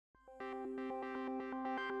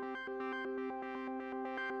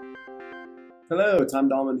Hello, Tom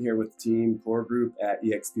Dahlman here with Team Core Group at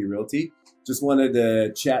eXp Realty. Just wanted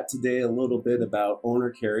to chat today a little bit about owner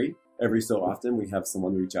carry. Every so often we have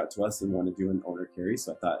someone reach out to us and want to do an owner carry,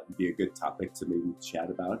 so I thought it'd be a good topic to maybe chat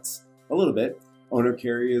about a little bit. Owner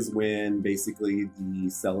carry is when basically the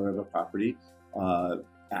seller of a property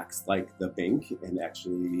acts like the bank and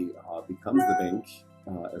actually becomes the bank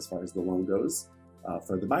as far as the loan goes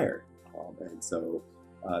for the buyer.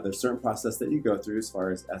 There's certain process that you go through as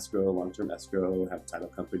far as escrow, long-term escrow, have a title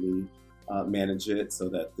company manage it so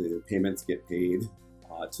that the payments get paid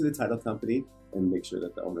to the title company and make sure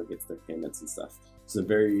that the owner gets their payments and stuff. It's a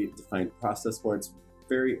very defined process for it. It's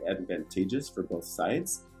very advantageous for both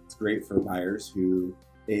sides. It's great for buyers who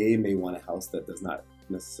may want a house that does not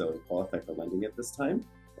necessarily qualify for lending at this time,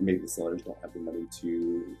 and maybe the sellers don't have the money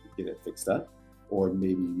to get it fixed up, or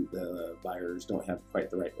maybe the buyers don't have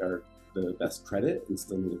quite the right or the best credit and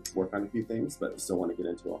still need to work on a few things, but still want to get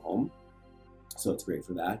into a home. So it's great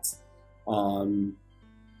for that.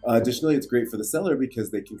 Additionally, it's great for the seller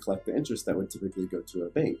because they can collect the interest that would typically go to a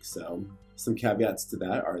bank. So some caveats to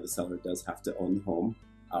that are the seller does have to own the home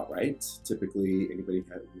outright. Typically, anybody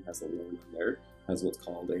who has a loan on there has what's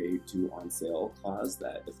called a due on sale clause,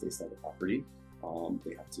 that if they sell the property,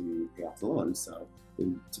 they have to pay off the loan. So they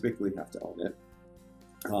typically have to own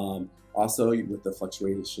it. Also, with the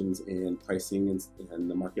fluctuations in pricing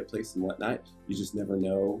and the marketplace and whatnot, you just never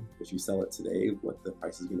know if you sell it today what the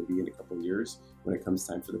price is going to be in a couple of years when it comes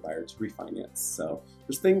time for the buyer to refinance. So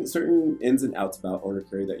there's certain ins and outs about owner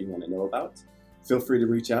carry that you want to know about. Feel free to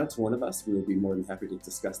reach out to one of us. We will be more than happy to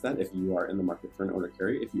discuss that if you are in the market for an owner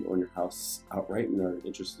carry. If you own your house outright and are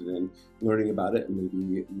interested in learning about it and maybe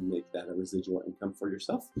you make that a residual income for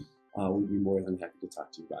yourself, we'd be more than happy to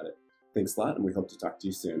talk to you about it. Thanks a lot, and we hope to talk to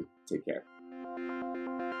you soon. Take care.